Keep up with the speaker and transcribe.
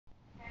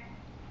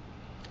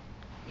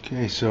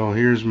Okay, so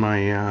here's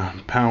my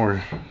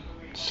power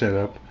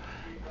setup.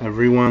 I've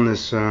rewound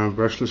this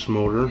brushless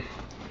motor.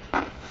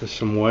 There's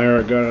some wire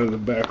I got out of the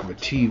back of a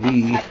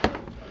TV.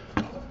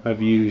 I've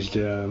used,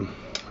 I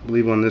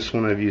believe on this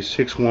one I've used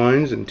 6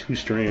 winds and 2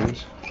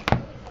 strands.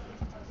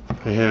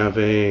 I have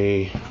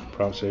a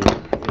prop saver,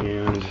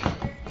 and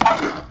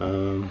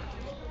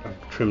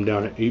I've trimmed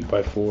down an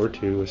 8x4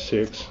 to a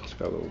 6. It's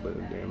got a little bit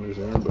of damage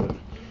there, but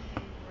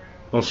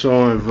also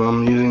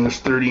I'm using this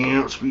 30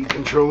 amp speed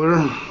controller.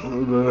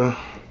 I've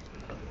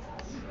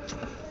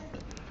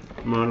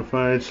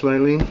modified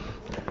slightly,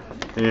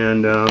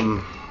 and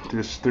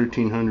this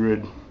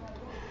 1300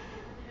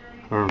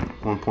 or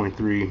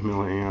 1.3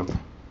 milliamp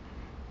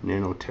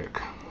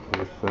nanotech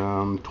with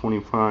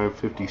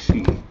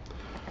 2550C.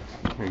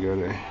 I got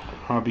a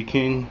Hobby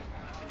King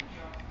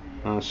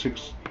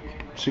 6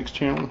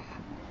 channel,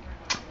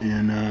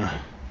 and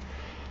I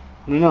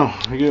don't know,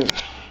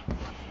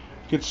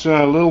 gets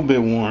a little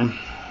bit warm,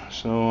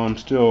 so I'm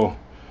still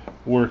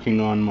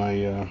working on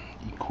my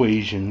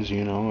equations.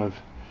 You know, I've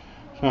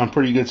found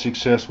pretty good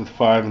success with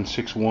 5 and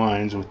 6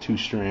 winds with 2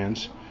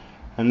 strands,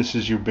 and this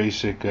is your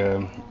basic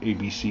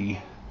ABC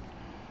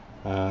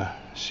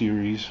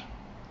series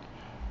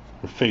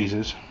or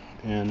phases,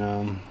 and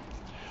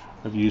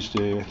I've used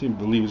I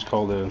believe it's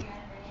called a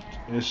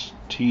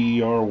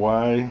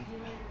STRY,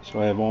 so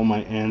I have all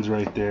my ends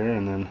right there,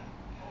 and then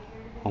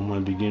all my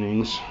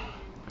beginnings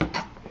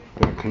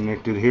got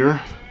connected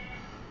here.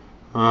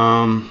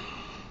 My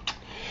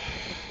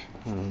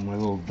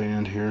little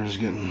band here is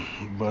getting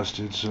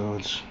busted, so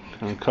it's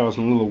kind of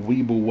causing a little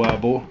weeble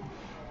wobble,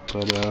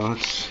 but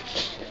let's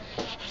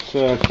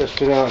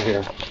test it out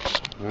here.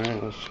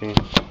 Alright, let's see.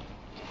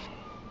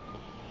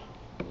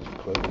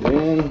 Plug it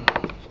in.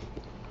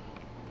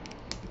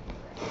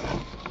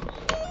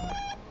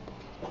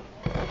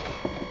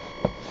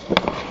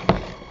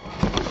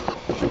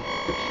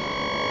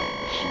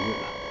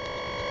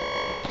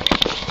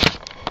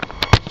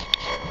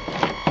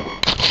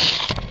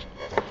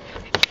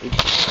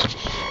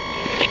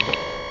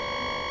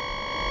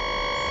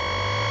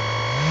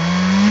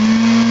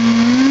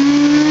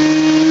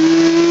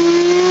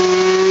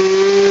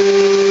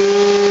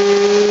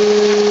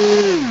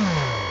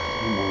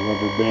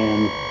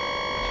 Band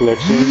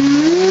flexing.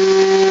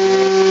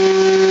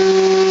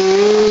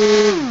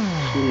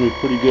 It's giving me a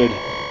pretty good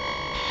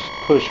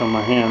push on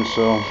my hand,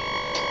 so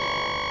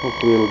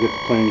hopefully it'll get the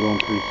plane going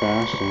pretty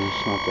fast, and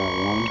it's not that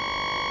warm.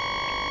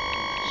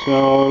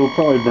 So it'll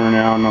probably burn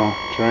out, and I'll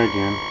try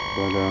again,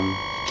 but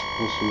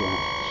we'll see what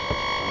happens.